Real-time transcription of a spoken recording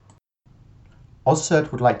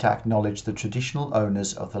AUSCERT would like to acknowledge the traditional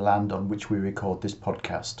owners of the land on which we record this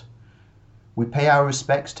podcast. We pay our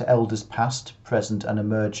respects to elders past, present and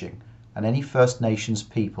emerging, and any First Nations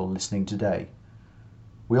people listening today.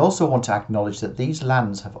 We also want to acknowledge that these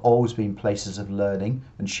lands have always been places of learning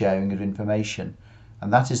and sharing of information,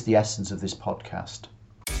 and that is the essence of this podcast.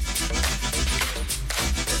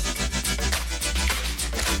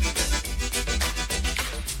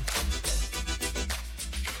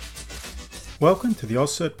 Welcome to the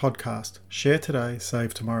AUSCERT podcast, Share Today,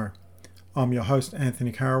 Save Tomorrow. I'm your host,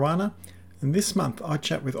 Anthony Caruana, and this month I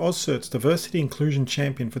chat with AUSCERT's Diversity Inclusion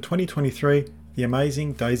Champion for 2023, the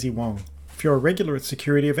amazing Daisy Wong. If you're a regular at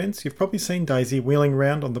security events, you've probably seen Daisy wheeling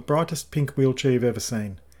around on the brightest pink wheelchair you've ever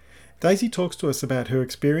seen. Daisy talks to us about her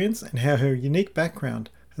experience and how her unique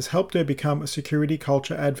background has helped her become a security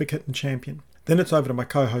culture advocate and champion. Then it's over to my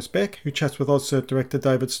co-host Beck, who chats with AUSCERT Director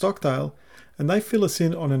David Stockdale, and they fill us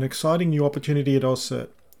in on an exciting new opportunity at AUSCERT.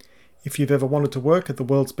 If you've ever wanted to work at the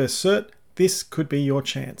world's best cert, this could be your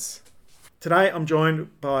chance. Today I'm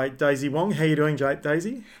joined by Daisy Wong. How are you doing,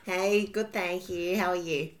 Daisy? Hey, good, thank you. How are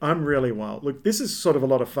you? I'm really well. Look, this is sort of a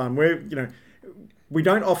lot of fun. We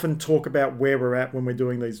don't often talk about where we're at when we're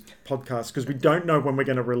doing these podcasts because we don't know when we're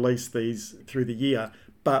going to release these through the year.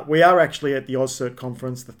 But we are actually at the AUSCERT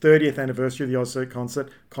conference, the 30th anniversary of the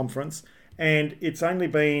AUSCERT conference. And it's only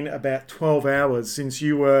been about 12 hours since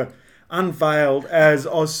you were unveiled as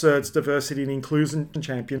AUSCERT's Diversity and Inclusion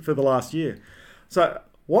Champion for the last year. So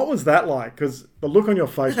what was that like? Because the look on your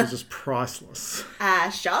face was just priceless.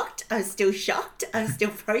 Shocked. I was still shocked. I was still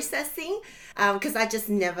processing because I just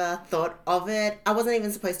never thought of it. I wasn't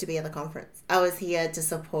even supposed to be at the conference. I was here to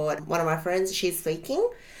support one of my friends. She's speaking.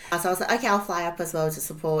 So I was like, okay, I'll fly up as well to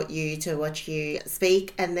support you, to watch you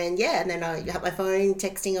speak. And then I had my phone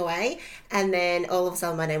texting away. And then all of a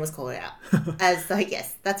sudden my name was called out. So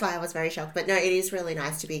yes, that's why I was very shocked. But no, it is really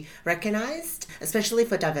nice to be recognised, especially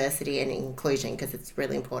for diversity and inclusion, because it's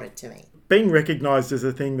really important to me. Being recognised is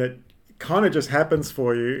a thing that kind of just happens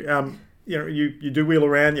for you. You do wheel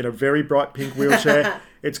around, very bright pink wheelchair.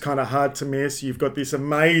 It's kind of hard to miss. You've got this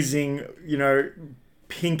amazing,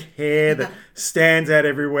 pink hair that stands out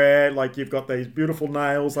everywhere. Like you've got these beautiful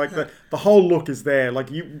nails. Like the whole look is there. Like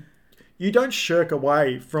you don't shirk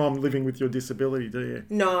away from living with your disability, do you?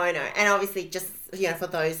 No. And obviously just, for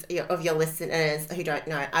those of your listeners who don't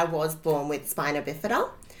know, I was born with spina bifida.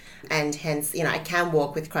 And hence, I can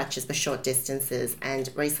walk with crutches for short distances.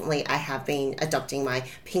 And recently I have been adopting my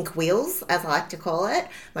pink wheels, as I like to call it,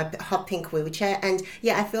 my hot pink wheelchair. And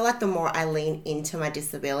I feel like the more I lean into my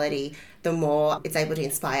disability, the more it's able to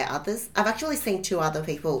inspire others. I've actually seen 2 other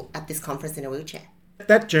people at this conference in a wheelchair.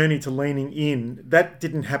 That journey to leaning in, that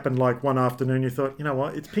didn't happen like one afternoon. You thought, you know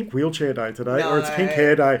what, it's pink wheelchair day today, or it's pink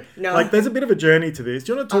hair day. No. Like there's a bit of a journey to this.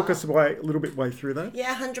 Do you want to talk us a little bit way through that?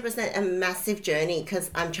 Yeah, 100%. A massive journey because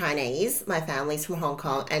I'm Chinese, my family's from Hong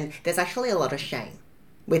Kong, and there's actually a lot of shame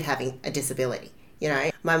with having a disability.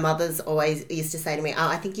 My mother's always used to say to me,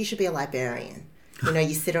 I think you should be a librarian.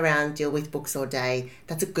 You sit around, deal with books all day.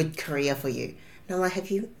 That's a good career for you. And I'm like,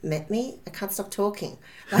 have you met me? I can't stop talking.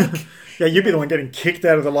 Yeah, you'd be the one getting kicked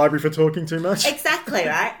out of the library for talking too much. Exactly,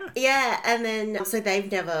 right? Yeah, and then, so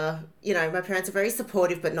they've never, my parents are very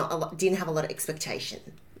supportive, but didn't have a lot of expectation.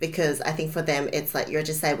 Because I think for them, it's like, you're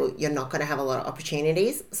disabled, you're not going to have a lot of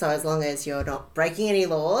opportunities. So as long as you're not breaking any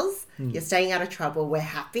laws, you're staying out of trouble, we're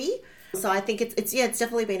happy. So I think it's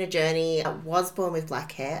definitely been a journey. I was born with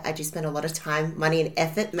black hair. I do spend a lot of time, money and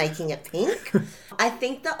effort making it pink. I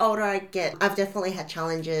think the older I get, I've definitely had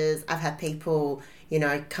challenges. I've had people,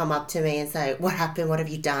 come up to me and say, what happened? What have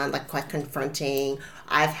you done? Like quite confronting.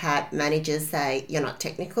 I've had managers say, you're not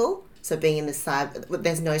technical. So being in the cyber,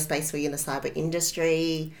 there's no space for you in the cyber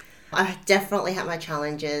industry. I've definitely had my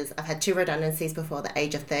challenges. I've had 2 redundancies before the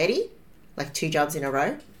age of 30, like 2 jobs in a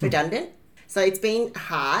row, redundant. So it's been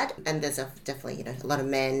hard, and there's definitely, a lot of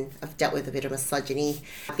men. I've dealt with a bit of misogyny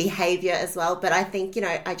behaviour as well. But I think,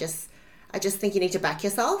 I just think you need to back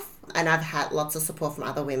yourself. And I've had lots of support from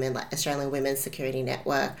other women, like Australian Women's Security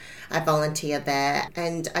Network. I volunteer there.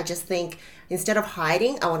 And I just think instead of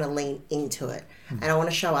hiding, I want to lean into it. And I want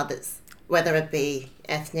to show others, whether it be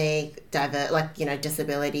ethnic,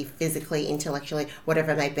 disability, physically, intellectually,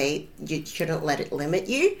 whatever it may be. You shouldn't let it limit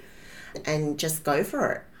you and just go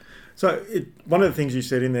for it. So one of the things you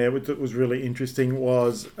said in there that was really interesting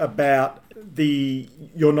was about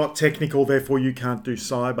you're not technical, therefore you can't do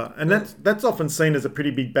cyber. And that's often seen as a pretty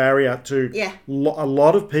big barrier to a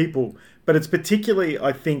lot of people. But it's particularly,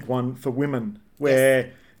 I think, one for women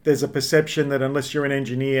where there's a perception that unless you're an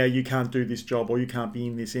engineer, you can't do this job or you can't be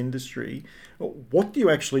in this industry. What do you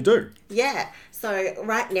actually do? Yeah. So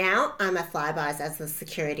right now I'm at FlyBuys as the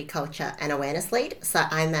security culture and awareness lead. So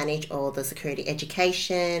I manage all the security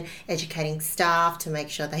education, educating staff to make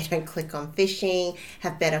sure they don't click on phishing,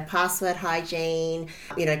 have better password hygiene,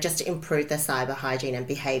 just to improve their cyber hygiene and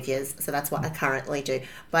behaviors. So that's what I currently do.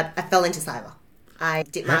 But I fell into cyber. I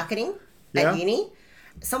did marketing at uni.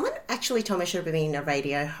 Someone actually told me I should have been a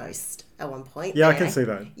radio host at one point. Yeah, anyway. I can see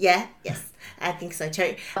that. Yeah, yes, I think so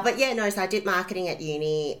too. But so I did marketing at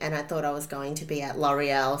uni and I thought I was going to be at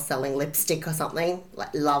L'Oreal selling lipstick or something,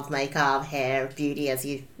 like love makeup, hair, beauty, as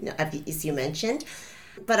you mentioned.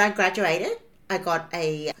 But I graduated. I got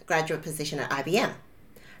a graduate position at IBM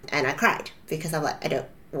and I cried because I'm like, I don't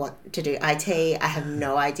want to do IT. I have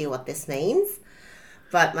no idea what this means.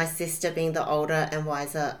 But my sister, being the older and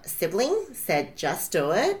wiser sibling, said, just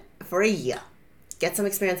do it for a year. Get some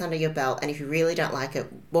experience under your belt. And if you really don't like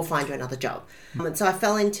it, we'll find you another job. And so I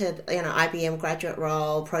fell into, IBM graduate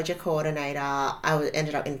role, project coordinator. I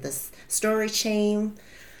ended up in this storage team,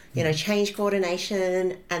 change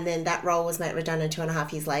coordination. And then that role was made redundant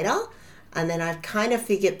 2.5 years later. And then I kind of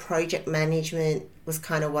figured project management was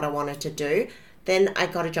kind of what I wanted to do. Then I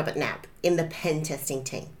got a job at NAB in the pen testing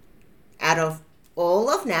team. Out of all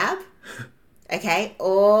of NAB, okay,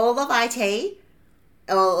 all of IT,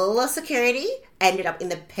 all of security, ended up in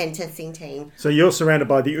the pen testing team. So you're surrounded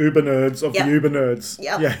by the uber nerds of the uber nerds.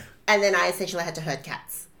 Yep. Yeah. And then I essentially had to herd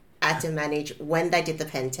cats. I had to manage when they did the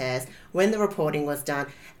pen test, when the reporting was done,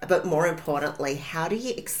 but more importantly, how do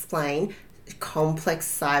you explain complex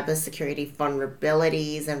cybersecurity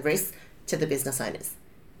vulnerabilities and risks to the business owners?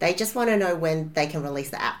 They just want to know when they can release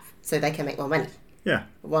the app so they can make more money. Yeah.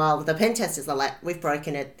 While the pen testers are like, we've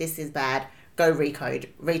broken it, this is bad, go recode,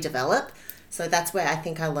 redevelop. So that's where I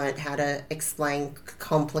think I learned how to explain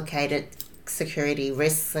complicated security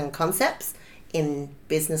risks and concepts in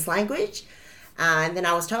business language. And then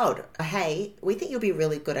I was told, hey, we think you'll be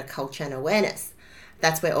really good at culture and awareness.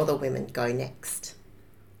 That's where all the women go next.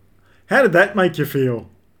 How did that make you feel?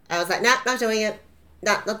 I was like, nah, not doing it.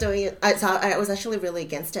 Nah, not doing it. So I was actually really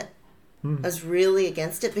against it. I was really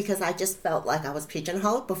against it because I just felt like I was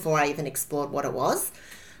pigeonholed before I even explored what it was.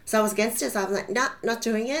 So I was against it. So I was like, nah, not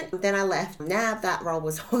doing it. Then I left NAB. That role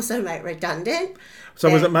was also made redundant.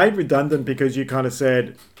 So was it made redundant because you kind of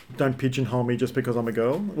said, don't pigeonhole me just because I'm a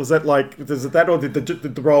girl? Was that like, is it that, or did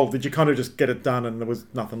the role, did you kind of just get it done and there was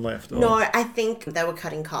nothing left? Or? No, I think they were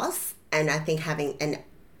cutting costs, and I think having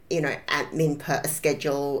a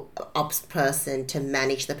schedule ops person to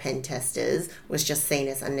manage the pen testers was just seen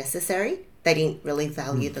as unnecessary. They didn't really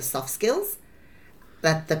value the soft skills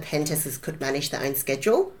that the pen testers could manage their own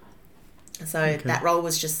schedule. So that role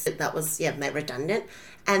was made redundant.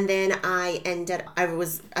 And then I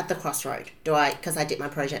was at the crossroad. Because I did my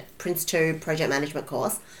Prince 2 project management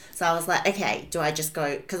course. So I was like, okay, do I just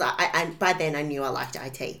go, because I by then I knew I liked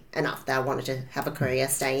IT enough that I wanted to have a career,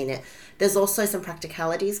 stay in it. There's also some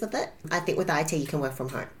practicalities with it. I think with IT you can work from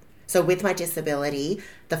home. So with my disability,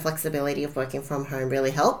 the flexibility of working from home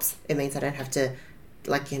really helps. It means I don't have to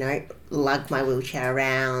lug my wheelchair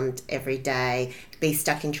around every day, be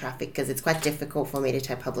stuck in traffic, because it's quite difficult for me to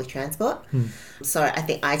take public transport. So I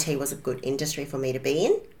think IT was a good industry for me to be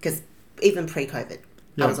in, because even pre-COVID,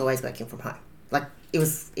 I was always working from home.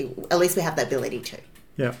 At least we have the ability to.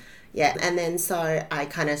 Yeah. Yeah, and then so I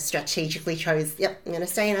kind of strategically chose, I'm going to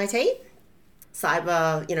stay in IT.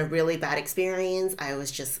 Cyber, really bad experience. I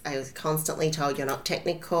was constantly told, you're not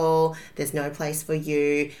technical, there's no place for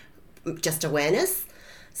you, just awareness.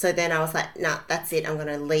 So then I was like, nah, that's it. I'm going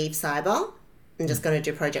to leave cyber. I'm just going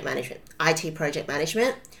to do project management, IT project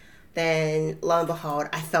management. Then lo and behold,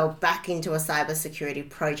 I fell back into a cybersecurity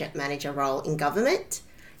project manager role in government.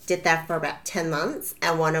 Did that for about 10 months.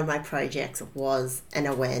 And one of my projects was an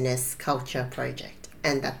awareness culture project.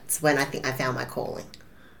 And that's when I think I found my calling.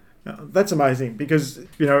 That's amazing, because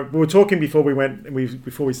we were talking before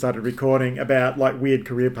we started recording about like weird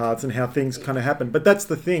career paths and how things kind of happen. But that's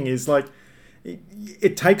the thing, is like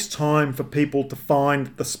it takes time for people to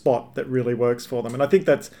find the spot that really works for them. And I think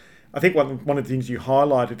one of the things you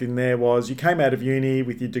highlighted in there was you came out of uni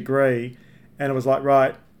with your degree, and it was like,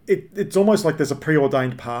 right, it's almost like there's a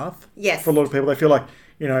preordained path. Yes. For a lot of people. They feel like,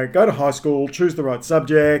 go to high school, choose the right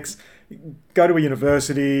subjects, go to a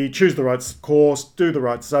university, choose the right course, do the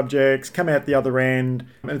right subjects, come out the other end,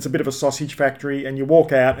 and it's a bit of a sausage factory, and you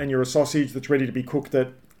walk out and you're a sausage that's ready to be cooked at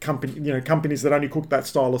companies that only cook that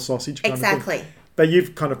style of sausage. Exactly. But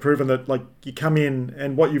you've kind of proven that, like, you come in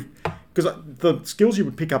and because the skills you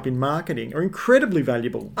would pick up in marketing are incredibly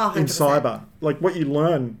valuable in cyber. Like what you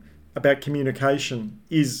learn about communication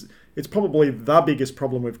it's probably the biggest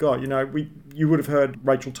problem we've got. You would have heard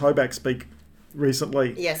Rachel Toback speak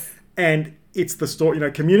recently. Yes. And it's the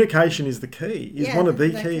story, communication is the key, one of the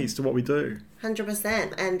exactly. keys to what we do.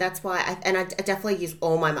 100%. And that's why I definitely use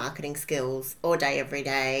all my marketing skills all day, every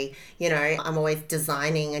day. I'm always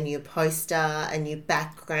designing a new poster, a new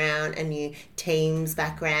background, a new Teams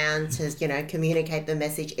background to, communicate the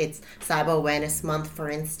message. It's Cyber Awareness Month,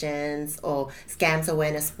 for instance, or Scams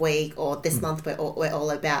Awareness Week, or this month we're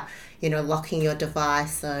all about, locking your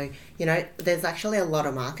device. So, there's actually a lot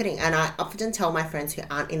of marketing. And I often tell my friends who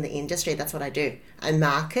aren't in the industry, that's what I do. I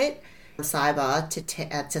market cyber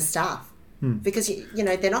to staff. Because,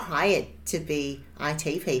 they're not hired to be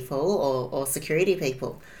IT people or security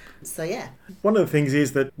people. So, yeah. One of the things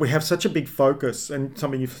is that we have such a big focus, and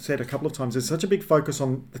something you've said a couple of times, there's such a big focus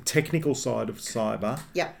on the technical side of cyber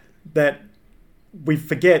that we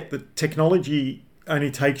forget that technology only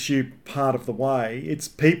takes you part of the way. It's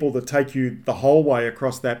people that take you the whole way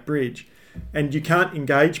across that bridge. And you can't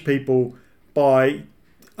engage people by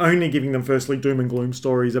only giving them firstly doom and gloom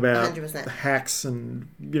stories about 100%. hacks and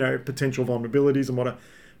potential vulnerabilities and whatever,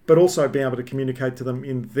 but also being able to communicate to them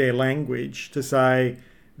in their language to say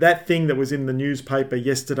that thing that was in the newspaper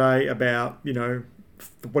yesterday about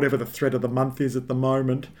whatever the threat of the month is at the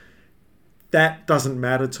moment, that doesn't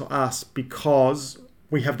matter to us because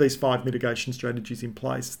we have these 5 mitigation strategies in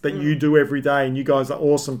place that you do every day, and you guys are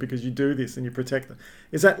awesome because you do this and you protect them.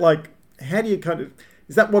 Is that how do you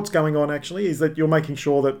is that what's going on actually? Is that you're making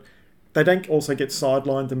sure that they don't also get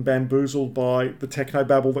sidelined and bamboozled by the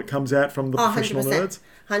technobabble that comes out from the professional 100%, nerds?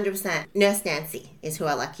 100%. Nurse Nancy is who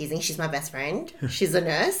I like using. She's my best friend. She's a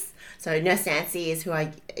nurse. So Nurse Nancy is who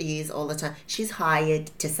I use all the time. She's hired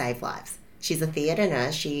to save lives. She's a theatre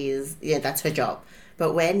nurse. That's her job.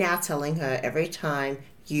 But we're now telling her every time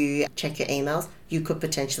you check your emails, you could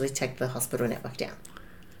potentially take the hospital network down.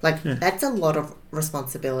 That's a lot of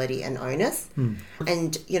responsibility and onus.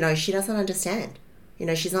 And, she doesn't understand.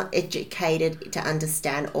 She's not educated to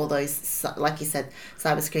understand all those, like you said,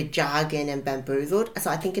 cybersecurity jargon and bamboozled. So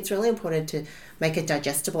I think it's really important to make it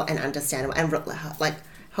digestible and understandable and,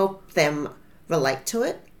 help them relate to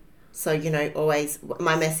it. So, always,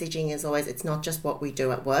 my messaging is always, it's not just what we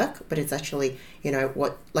do at work, but it's actually,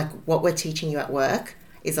 what we're teaching you at work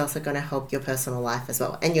is also going to help your personal life as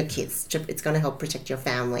well, and your kids. It's going to help protect your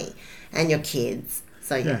family and your kids.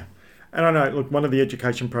 So, yeah. And I know, look, one of the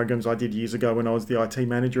education programs I did years ago when I was the IT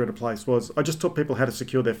manager at a place was I just taught people how to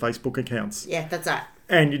secure their Facebook accounts. Yeah, that's right.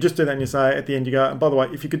 And you just do that and you say, at the end you go, and by the way,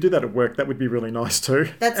 if you could do that at work, that would be really nice too.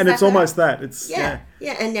 It's almost that. It's Yeah,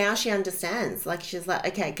 and now she understands. She's like,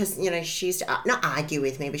 okay, because, she used to not argue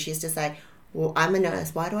with me, but she used to say, well, I'm a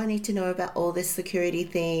nurse. Why do I need to know about all this security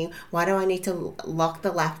thing? Why do I need to lock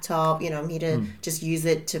the laptop? I'm here to just use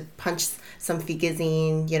it to punch some figures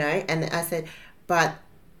in, And I said, but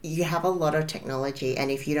you have a lot of technology,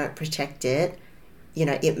 and if you don't protect it,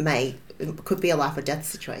 it could be a life or death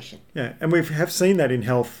situation. Yeah, and we have seen that in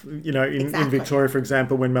health, in Victoria, for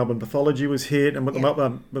example, when Melbourne Pathology was hit, and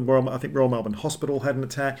I think Royal Melbourne Hospital had an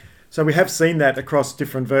attack. So we have seen that across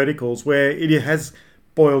different verticals where it has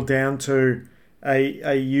boiled down to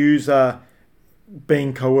a user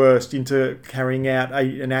being coerced into carrying out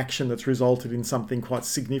an action that's resulted in something quite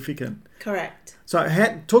significant. Correct. So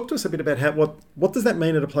talk to us a bit about what does that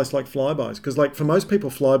mean at a place like FlyBuys? Because for most people,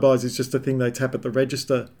 FlyBuys is just a thing they tap at the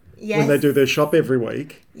register when they do their shop every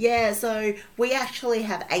week. Yeah, so we actually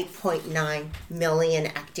have 8.9 million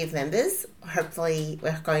active members. Hopefully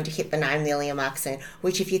we're going to hit the 9 million mark soon,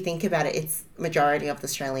 which if you think about it, it's majority of the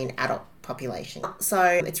Australian adult population. So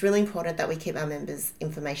it's really important that we keep our members'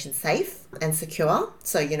 information safe and secure.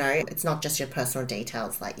 So, it's not just your personal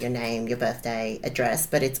details like your name, your birthday, address,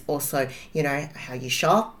 but it's also, how you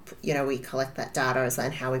shop. We collect that data as well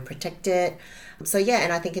and how we protect it. So,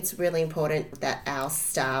 and I think it's really important that our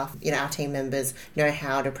staff, our team members know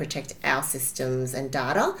how to protect our systems and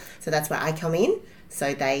data. So that's where I come in.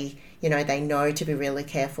 So they know to be really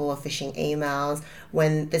careful of phishing emails.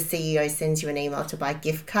 When the CEO sends you an email to buy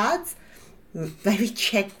gift cards, maybe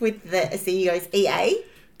check with the CEO's EA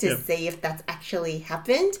to see if that's actually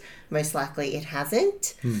happened. Most likely it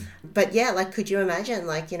hasn't. But could you imagine,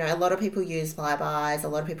 a lot of people use FlyBuys, a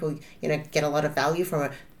lot of people, get a lot of value from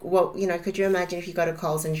it. Well, could you imagine if you go to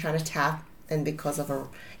Coles and you're trying to tap, and because of a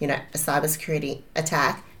cybersecurity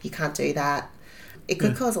attack, you can't do that. It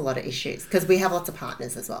could cause a lot of issues because we have lots of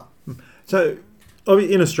partners as well. So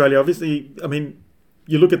in Australia, obviously,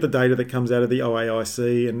 you look at the data that comes out of the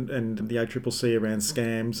OAIC and the ACCC around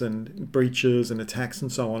scams and breaches and attacks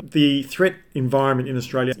and so on. The threat environment in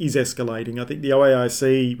Australia is escalating. I think the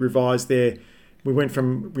OAIC revised their We went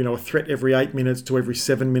from, a threat every 8 minutes to every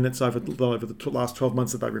 7 minutes over the last 12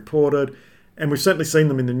 months that they reported. And we've certainly seen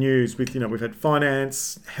them in the news with, we've had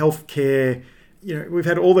finance, healthcare, we've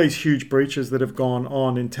had all these huge breaches that have gone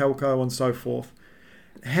on in telco and so forth.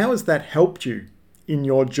 How has that helped you in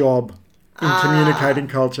your job in communicating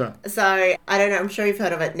culture? So, I don't know, I'm sure you've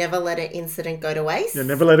heard of it. Never let an incident go to waste. Yeah,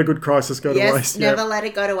 never let a good crisis go to waste. Never let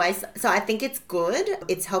it go to waste. So, I think it's good.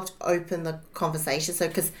 It's helped open the conversation. So,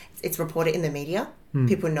 because it's reported in the media,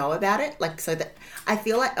 people know about it. So that I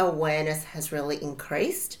feel like awareness has really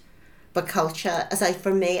increased. But culture, so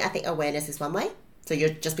for me, I think awareness is one way. So,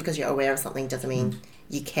 just because you're aware of something doesn't mean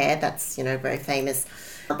you care. That's, very famous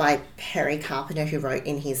by Perry Carpenter, who wrote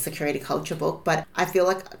in his Security Culture book. But I feel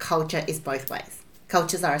like culture is both ways.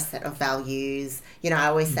 Cultures are a set of values. I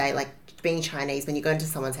always say, being Chinese, when you go into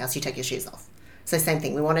someone's house, you take your shoes off. So same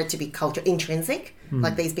thing. We want it to be culture intrinsic,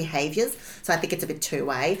 like these behaviours. So I think it's a bit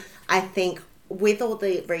two-way. I think with all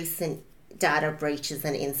the recent data breaches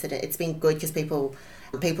and incidents, it's been good because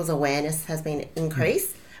people's awareness has been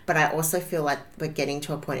increased. But I also feel like we're getting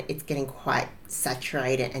to a point, it's getting quite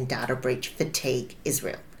saturated, and data breach fatigue is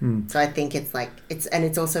real. So I think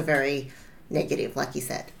it's also very negative, like you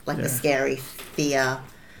said, the scary fear,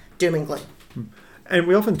 doom and gloom. And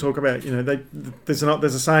we often talk about, there's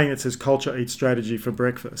a saying that says culture eats strategy for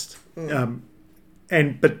breakfast.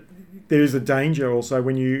 But there is a danger also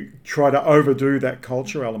when you try to overdo that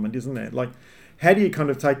culture element, isn't there? How do you kind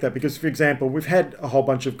of take that? Because, for example, we've had a whole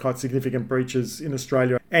bunch of quite significant breaches in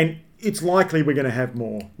Australia, and it's likely we're going to have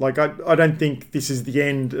more. I don't think this is the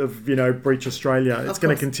end of, Breach Australia. It's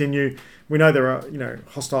going to continue. We know there are,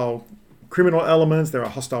 hostile criminal elements. There are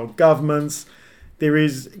hostile governments. There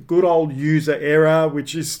is good old user error,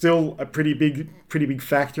 which is still a pretty big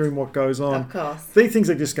factor in what goes on. Of course. These things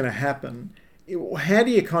are just going to happen. How do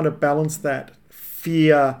you kind of balance that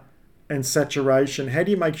fear and saturation? How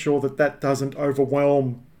do you make sure that doesn't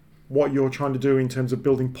overwhelm what you're trying to do in terms of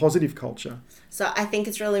building positive culture? So I think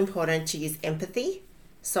it's really important to use empathy.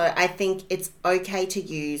 So I think it's okay to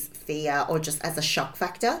use fear or just as a shock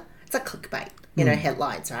factor. It's a clickbait,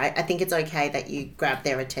 headlines, right? I think it's okay that you grab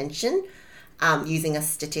their attention using a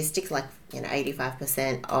statistic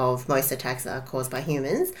 85% of most attacks are caused by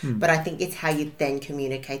humans. But I think it's how you then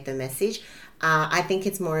communicate the message. I think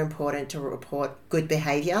it's more important to report good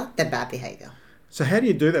behaviour than bad behaviour. So how do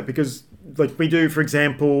you do that? Because we do, for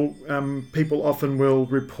example, people often will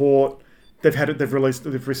report they've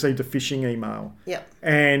received a phishing email. Yep.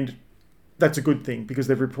 And that's a good thing because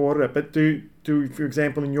they've reported it. But do for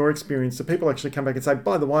example, in your experience, do people actually come back and say,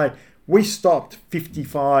 by the way, we stopped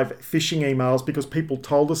 55 phishing emails because people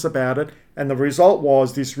told us about it, and the result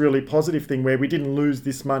was this really positive thing where we didn't lose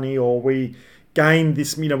this money or we gain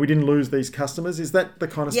this, we didn't lose these customers? Is that the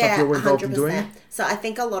kind of stuff you're involved 100%. In doing? So I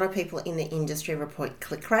think a lot of people in the industry report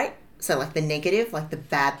click rate. So the negative, the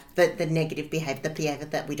bad, the negative behaviour, the behaviour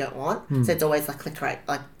that we don't want. So it's always click rate,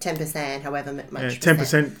 10%, however much.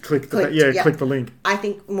 10% click the link. I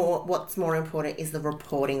think what's more important is the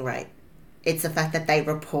reporting rate. It's the fact that they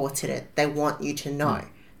reported it. They want you to know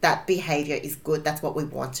that behaviour is good. That's what we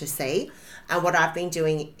want to see. And what I've been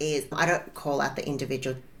doing is I don't call out the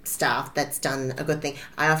individual staff that's done a good thing.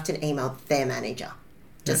 I often email their manager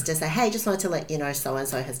just to say, hey, just wanted to let you know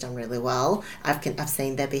so-and-so has done really well. I've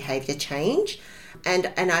seen their behaviour change. And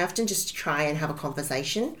I often just try and have a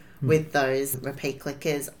conversation with those repeat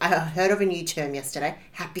clickers. I heard of a new term yesterday,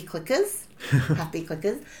 happy clickers. Happy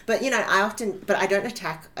clickers. But, I don't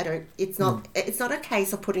attack. It's not a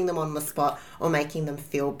case of putting them on the spot or making them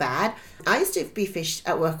feel bad. I used to be fished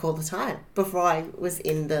at work all the time before I was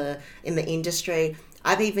in the industry.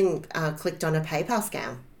 I've even clicked on a PayPal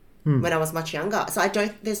scam when I was much younger. So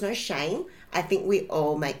there's no shame. I think we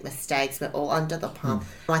all make mistakes. We're all under the pump.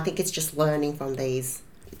 I think it's just learning from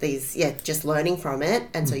just learning from it.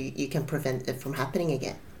 And so you can prevent it from happening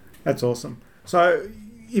again. That's awesome. So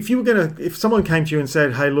if someone came to you and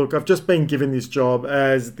said, hey, look, I've just been given this job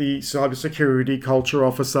as the cybersecurity culture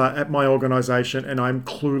officer at my organisation and I'm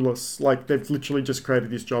clueless, they've literally just created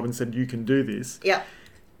this job and said, you can do this. Yeah.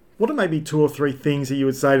 What are maybe 2 or 3 things that you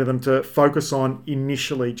would say to them to focus on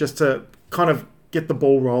initially, just to kind of get the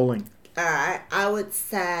ball rolling? All right. I would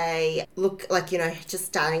say, look, just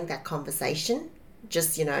starting that conversation,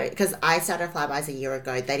 because I started FlyBuys a year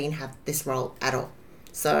ago. They didn't have this role at all.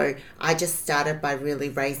 So I just started by really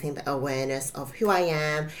raising the awareness of who I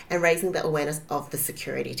am and raising the awareness of the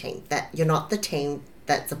security team, that you're not the team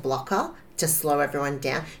that's a blocker to slow everyone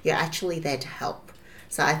down. You're actually there to help.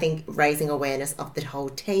 So I think raising awareness of the whole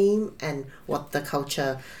team and what the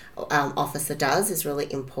culture officer does is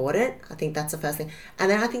really important. I think that's the first thing.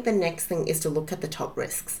 And then I think the next thing is to look at the top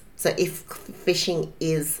risks. So if phishing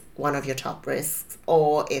is one of your top risks,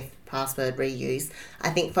 or if password reuse, I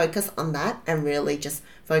think focus on that and really just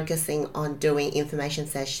focusing on doing information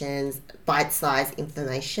sessions, bite-sized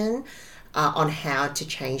information on how to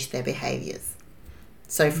change their behaviours.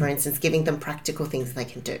 So for instance, giving them practical things they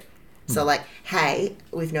can do. So like, hey,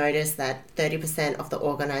 we've noticed that 30% of the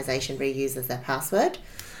organisation reuses their password.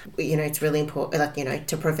 It's really important,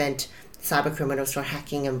 to prevent cyber criminals from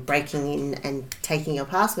hacking and breaking in and taking your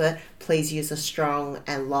password, please use a strong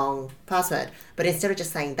and long password. But instead of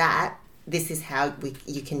just saying that, this is how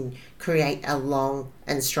you can create a long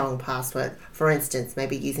and strong password. For instance,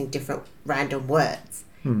 maybe using different random words.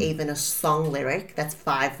 Even a song lyric that's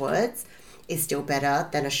 5 words is still better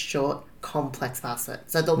than a short, complex password.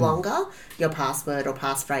 So the longer your password or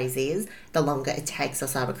passphrase is, the longer it takes for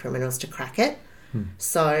cyber criminals to crack it.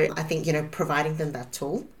 So I think, providing them that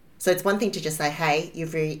tool. So it's one thing to just say, hey, you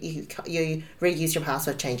reuse your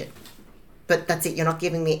password, change it. But that's it. You're not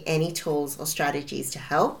giving me any tools or strategies to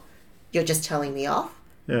help. You're just telling me off.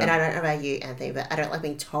 Yeah. And I don't know about you, Anthony, but I don't like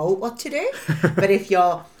being told what to do. But if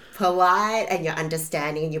you're polite and you're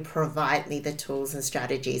understanding and you provide me the tools and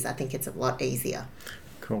strategies, I think it's a lot easier.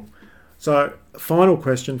 Cool. So, final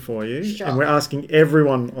question for you. Sure. And we're asking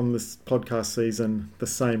everyone on this podcast season the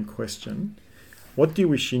same question. What do you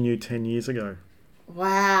wish you knew 10 years ago?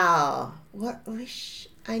 Wow. What wish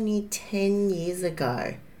I knew 10 years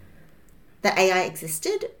ago? That AI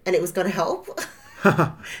existed and it was going to help.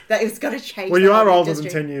 That it was going to change. Well, you are older than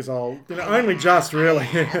 10 years old. Only just, really.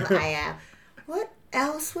 I am. What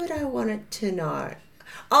else would I wanted to know?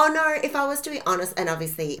 Oh, no, if I was to be honest, and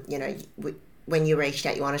obviously, when you reached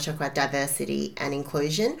out, you want to talk about diversity and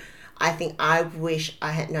inclusion. I think I wish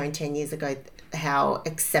I had known 10 years ago how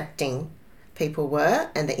accepting people were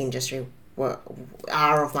and the industry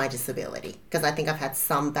are of my disability, because I think I've had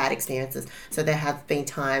some bad experiences. So there have been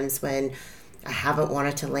times when I haven't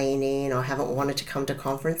wanted to lean in or haven't wanted to come to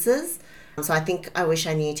conferences. So I think I wish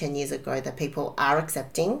I knew 10 years ago that people are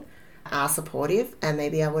accepting, are supportive, and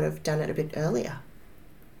maybe I would have done it a bit earlier.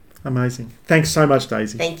 Amazing. Thanks so much,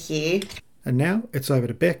 Daisy. Thank you. And now it's over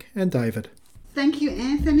to Beck and David. Thank you,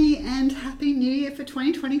 Anthony, and Happy New Year for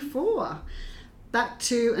 2024. Back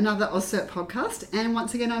to another AUSCERT podcast, and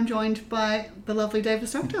once again I'm joined by the lovely David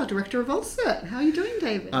Stockdale, Director of AUSCERT. How are you doing,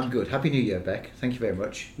 David? I'm good. Happy New Year, Beck. Thank you very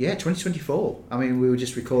much. Yeah, 2024. I mean, we were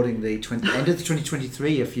just recording the end of the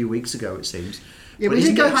 2023 a few weeks ago, it seems. Yeah, but we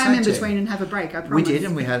did go home in between and have a break, I promise. We did,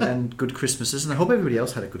 and we had good Christmases, and I hope everybody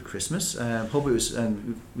else had a good Christmas. Hope it was,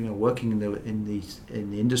 working in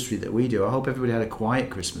the industry that we do, I hope everybody had a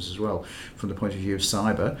quiet Christmas as well, from the point of view of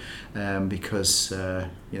cyber, because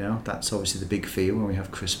that's obviously the big fear when we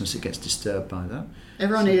have Christmas. It gets disturbed by that.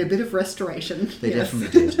 Everyone needed a bit of restoration. They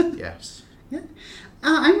definitely did. Yes. Yeah,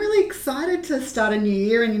 I'm really excited to start a new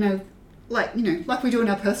year, and like we do in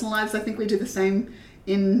our personal lives, I think we do the same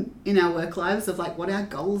in our work lives, of like what our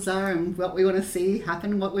goals are and what we want to see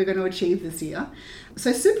happen, what we're going to achieve this year.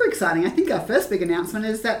 So super exciting. I think our first big announcement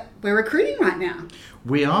is that we're recruiting right now.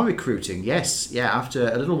 We are recruiting, yes. Yeah, after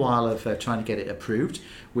a little while of trying to get it approved,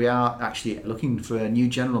 we are actually looking for a new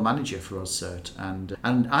general manager for AUSCERT,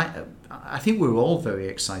 and I think we're all very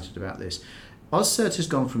excited about this. AUSCERT has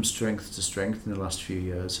gone from strength to strength in the last few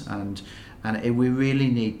years, and we really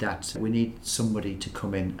need that. We need somebody to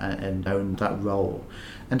come in and own that role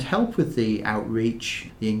and help with the outreach,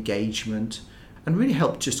 the engagement, and really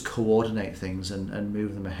help just coordinate things and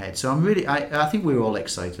move them ahead. So I think we're all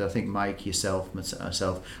excited. I think Mike, yourself,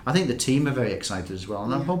 myself, I think the team are very excited as well.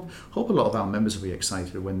 And I hope a lot of our members will be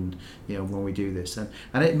excited when we do this. And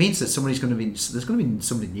it means that there's going to be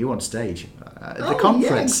somebody new on stage at the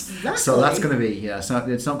conference. Yeah, exactly. So that's going to be,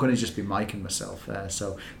 it's not going to just be Mike and myself.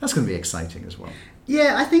 So that's going to be exciting as well.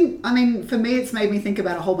 Yeah, for me, it's made me think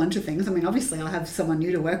about a whole bunch of things. I mean, obviously, I'll have someone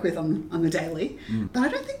new to work with on the daily, but I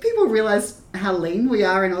don't think people realise how lean we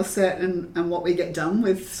are in AUSCERT and what we get done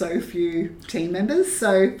with so few team members.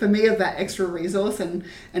 So for me, that extra resource and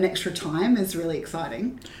an extra time is really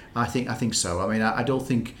exciting. I think so. I mean, I don't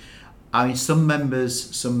think... some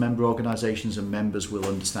member organisations and members will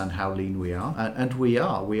understand how lean we are, and we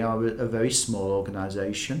are a very small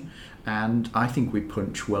organisation, and I think we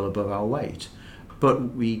punch well above our weight.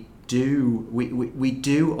 But we do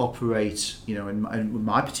operate, in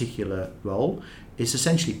my particular role, is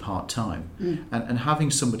essentially part-time. And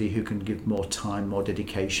having somebody who can give more time, more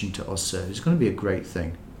dedication to AUSCERT is going to be a great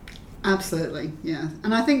thing. Absolutely, yeah.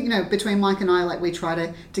 And I think, between Mike and I, we try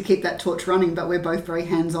to keep that torch running, but we're both very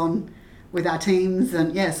hands-on with our teams.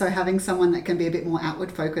 And so having someone that can be a bit more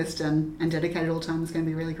outward focused and dedicated all the time is going to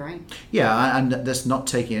be really great. Yeah, and that's not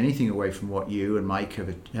taking anything away from what you and Mike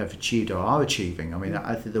have achieved or are achieving. I mean,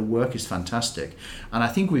 I think the work is fantastic, and I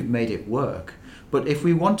think we've made it work. But if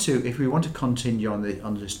we want to continue on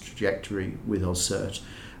this trajectory with AUSCERT,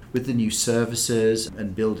 with the new services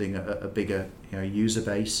and building a bigger user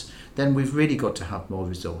base, then we've really got to have more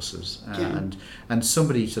resources, and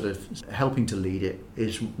somebody sort of helping to lead it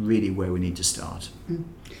is really where we need to start.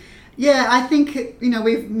 Yeah, I think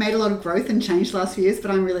we've made a lot of growth and change the last few years,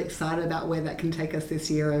 but I'm really excited about where that can take us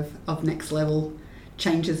this year of next level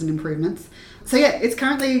changes and improvements. So it's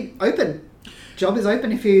currently open. Job is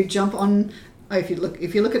open. If you jump on. If you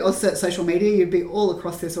look at AUSCERT social media, you'd be all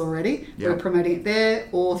across this already. Yeah. We're promoting it there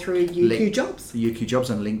or through UQ Jobs. UQ Jobs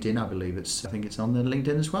and LinkedIn, I believe I think it's on the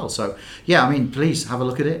LinkedIn as well. So I mean, please have a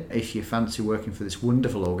look at it. If you fancy working for this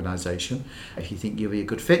wonderful organisation, if you think you'll be a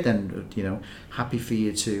good fit, then happy for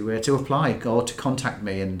you to apply or to contact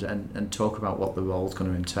me and talk about what the role's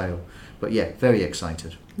going to entail. But very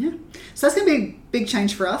excited. Yeah, so that's going to be a big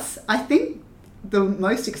change for us. I think the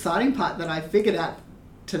most exciting part that I figured out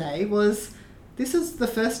today was. This is the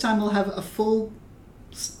first time we'll have a full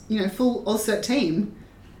AUSCERT team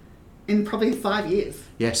in probably 5 years.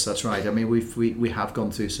 Yes, that's right. I mean, we have gone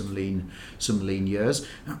through some lean years.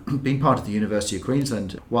 Being part of the University of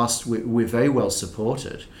Queensland, whilst we're very well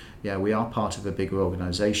supported, we are part of a bigger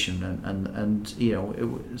organisation, and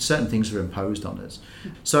certain things are imposed on us.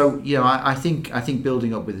 So I think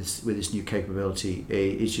building up with this new capability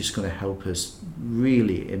is just going to help us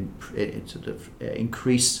really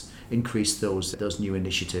increase those new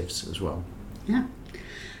initiatives as well.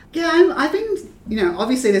 I've been,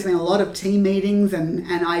 obviously there's been a lot of team meetings and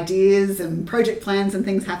ideas and project plans and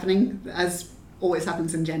things happening, as always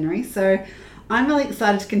happens in January. So I'm really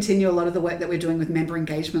excited to continue a lot of the work that we're doing with member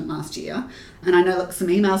engagement last year. And I know some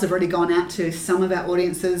emails have already gone out to some of our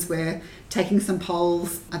audiences. We're taking some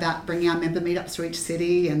polls about bringing our member meetups to each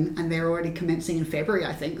city, and they're already commencing in February,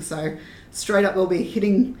 I think. So straight up we'll be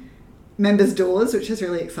hitting members' doors, which is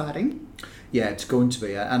really exciting. Yeah, it's going to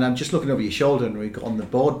be. And I'm just looking over your shoulder, and we've got on the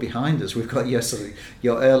board behind us, we've got your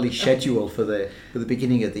early schedule for the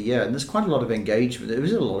beginning of the year, and there's quite a lot of engagement. There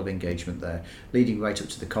is a lot of engagement there, leading right up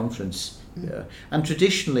to the conference. And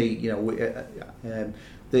traditionally,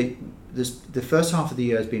 the first half of the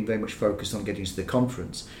year has been very much focused on getting to the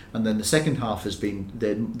conference, and then the second half has been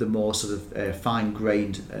the more sort of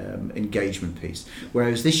fine-grained engagement piece.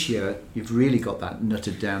 Whereas this year, you've really got that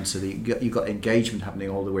nutted down, so that you've got engagement happening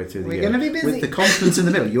all the way through the year. We're going to be busy. With the conference in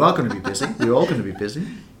the middle. You are going to be busy. We're all going to be busy.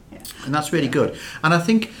 And that's really good. And I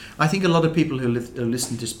think a lot of people who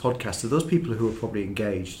listen to this podcast are those people who are probably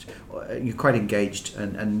engaged, you're quite engaged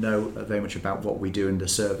and know very much about what we do in the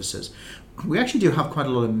services. We actually do have quite a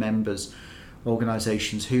lot of members,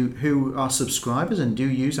 organisations who are subscribers and do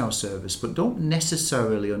use our service, but don't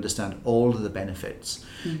necessarily understand all of the benefits.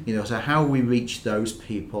 So how we reach those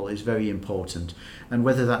people is very important, and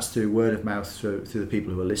whether that's through word of mouth through the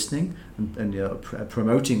people who are listening and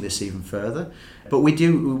promoting this even further. But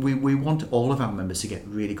we want all of our members to get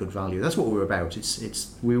really good value. That's what we're about.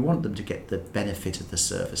 It's we want them to get the benefit of the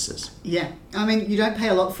services. Yeah, I mean, you don't pay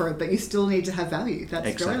a lot for it, but you still need to have value.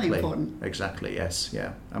 That's really important. Exactly. Yes.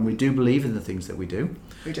 Yeah. And we do believe in the things that we do.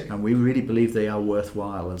 We do. And we really believe they are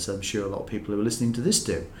worthwhile, as I'm sure a lot of people who are listening to this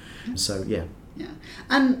do. So yeah. Yeah,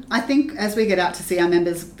 and I think as we get out to see our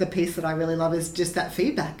members, the piece that I really love is just that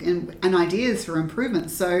feedback and ideas for improvement.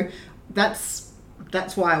 So that's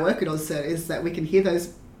why I work at AUSCERT, is that we can hear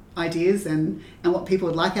those ideas and what people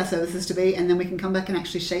would like our services to be, and then we can come back and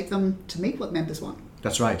actually shape them to meet what members want.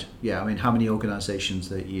 That's right. Yeah, I mean, how many organisations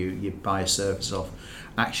that you buy a service of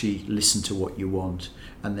actually listen to what you want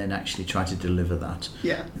and then actually try to deliver that?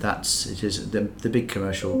 Yeah, it is the big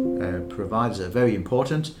commercial providers are very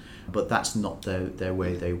important, but that's not their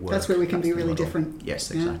way they work. That's where we can be really different. Yes,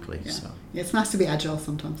 exactly. Yeah. So. Yeah, it's nice to be agile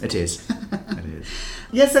sometimes. It is. It is.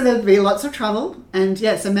 Yeah, so there'll be lots of travel, and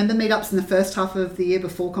so member meetups in the first half of the year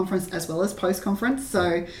before conference as well as post conference.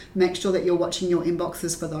 So make sure that you're watching your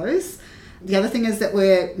inboxes for those. The other thing is that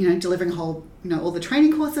we're delivering all the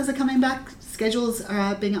training courses are coming back. Schedules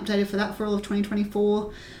are being updated for that for all of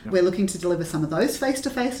 2024. Yep. We're looking to deliver some of those face to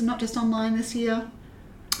face and not just online this year.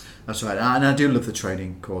 That's right, and I do love the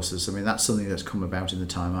training courses. I mean, that's something that's come about in the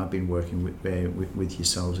time I've been working with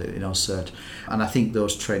yourselves in AUSCERT, and I think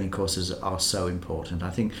those training courses are so important.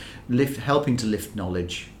 I think helping to lift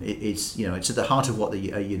knowledge, it's at the heart of what a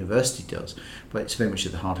university does, but it's very much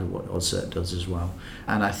at the heart of what AUSCERT does as well.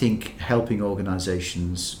 And I think helping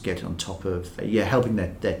organisations get on top of, helping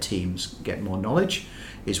their teams get more knowledge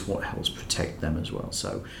is what helps protect them as well.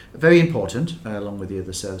 So very important, along with the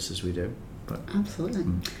other services we do. But, absolutely.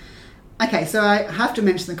 Okay, so I have to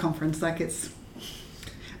mention the conference.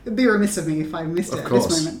 It'd be remiss of me if I missed it at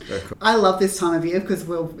this moment. I love this time of year because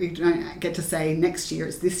we don't get to say next year,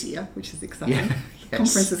 it's this year, which is exciting. Yeah, yes.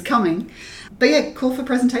 Conference is coming. But yeah, call for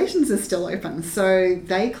presentations is still open. So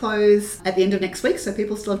they close at the end of next week, so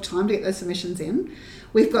people still have time to get those submissions in.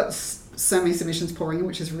 We've got so many submissions pouring in,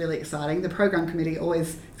 which is really exciting. The program committee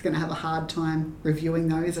always is going to have a hard time reviewing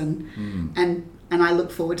those, and I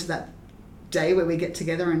look forward to that day where we get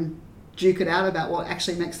together and duke it out about what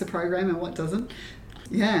actually makes the program and what doesn't.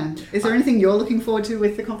 Yeah. Is there anything you're looking forward to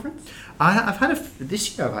with the conference? I've had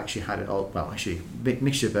this year. I've actually had a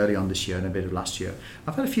mixture of early on this year and a bit of last year.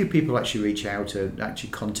 I've had a few people actually reach out and actually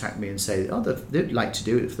contact me and say, they'd like to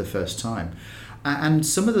do it for the first time. And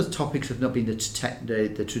some of the topics have not been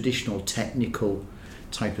the traditional technical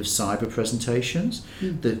type of cyber presentations.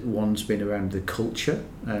 The one's been around the culture,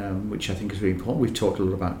 which I think is really important. We've talked a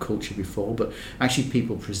lot about culture before, but actually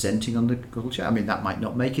people presenting on the culture, I mean, that might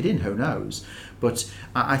not make it in, who knows? But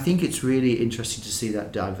I think it's really interesting to see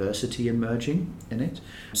that diversity emerging in it.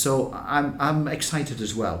 So I'm excited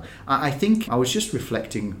as well. I think I was just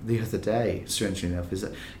reflecting the other day, strangely enough, is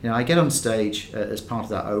that I get on stage as part of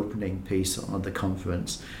that opening piece on the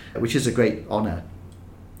conference, which is a great honour,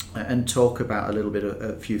 and talk about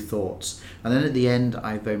a few thoughts, and then at the end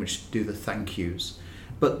I very much do the thank yous.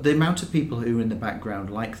 But the amount of people who are in the background,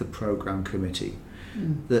 like the program committee,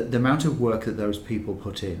 the amount of work that those people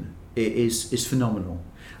put in is phenomenal.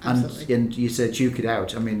 And you said duke it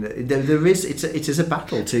out. I mean, there is it is a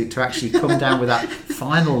battle to actually come down with that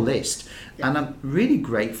final list. Yeah. And I'm really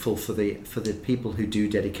grateful for the people who do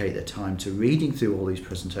dedicate their time to reading through all these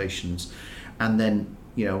presentations, and then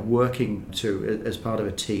working as part of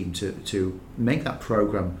a team to make that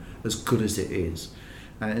program as good as it is.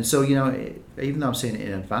 And so, even though I'm saying it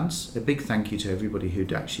in advance, a big thank you to everybody who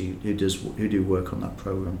do work on that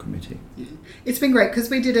program committee. Yeah. It's been great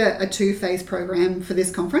because we did a 2-phase program for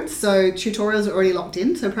this conference. So tutorials are already locked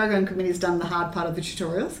in. So program committee's done the hard part of the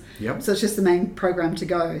tutorials. Yep. So it's just the main program to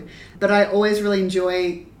go. But I always really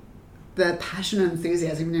enjoy the passion and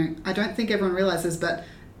enthusiasm. I don't think everyone realizes, but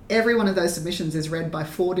every one of those submissions is read by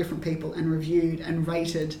 4 different people and reviewed and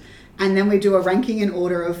rated. And then we do a ranking in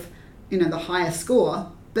order of, the highest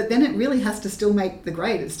score. But then it really has to still make the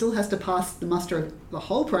grade. It still has to pass the muster of the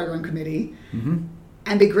whole program committee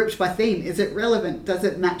and be grouped by theme. Is it relevant? Does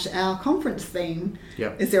it match our conference theme?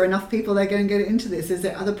 Yep. Is there enough people that are going to get into this? Is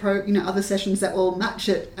there other sessions that will match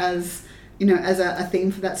it as a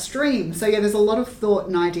theme for that stream? So there's a lot of thought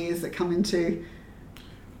and ideas that come into.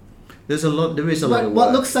 There is a lot of work.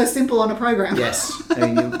 What looks so simple on a program. Yes.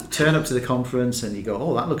 And you turn up to the conference and you go,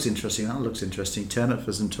 oh, that looks interesting. Turn up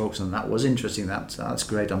for some talks and that was interesting. That's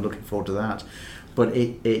great. I'm looking forward to that. But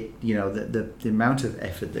the amount of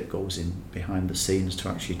effort that goes in behind the scenes to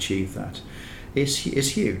actually achieve that is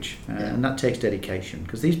huge. And that takes dedication,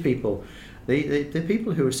 because these people, the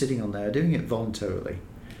people who are sitting on there are doing it voluntarily.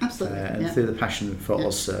 Absolutely. And through the passion for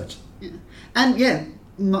AUSCERT. Yeah. And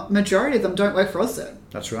majority of them don't work for AUSCERT.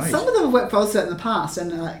 That's right. Some of them have worked for AUSCERT in the past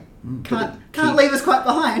and they're like, can't leave us quite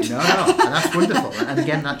behind. No, and that's wonderful. And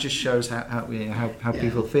again, that just shows how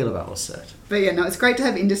people feel about AUSCERT. But it's great to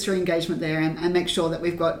have industry engagement there and make sure that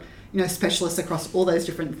we've got specialists across all those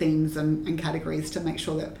different themes and categories to make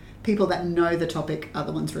sure that people that know the topic are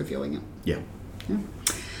the ones reviewing it. Yeah.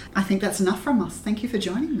 I think that's enough from us. Thank you for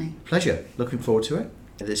joining me. Pleasure. Looking forward to it.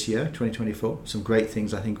 This year, 2024, some great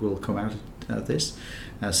things I think will come out of this.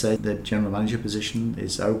 As I said, the general manager position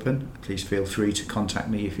is open. Please feel free to contact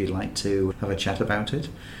me if you'd like to have a chat about it.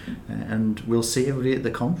 And we'll see everybody at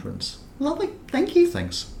the conference. Lovely. Thank you.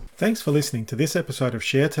 Thanks. Thanks for listening to this episode of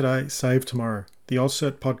Share Today, Save Tomorrow, the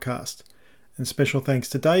AUSCERT podcast. And special thanks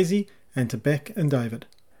to Daisy and to Beck and David.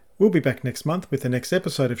 We'll be back next month with the next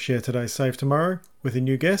episode of Share Today, Save Tomorrow with a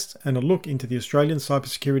new guest and a look into the Australian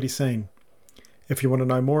cybersecurity scene. If you want to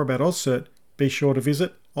know more about AUSCERT, be sure to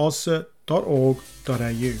visit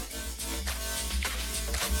auscert.org.au.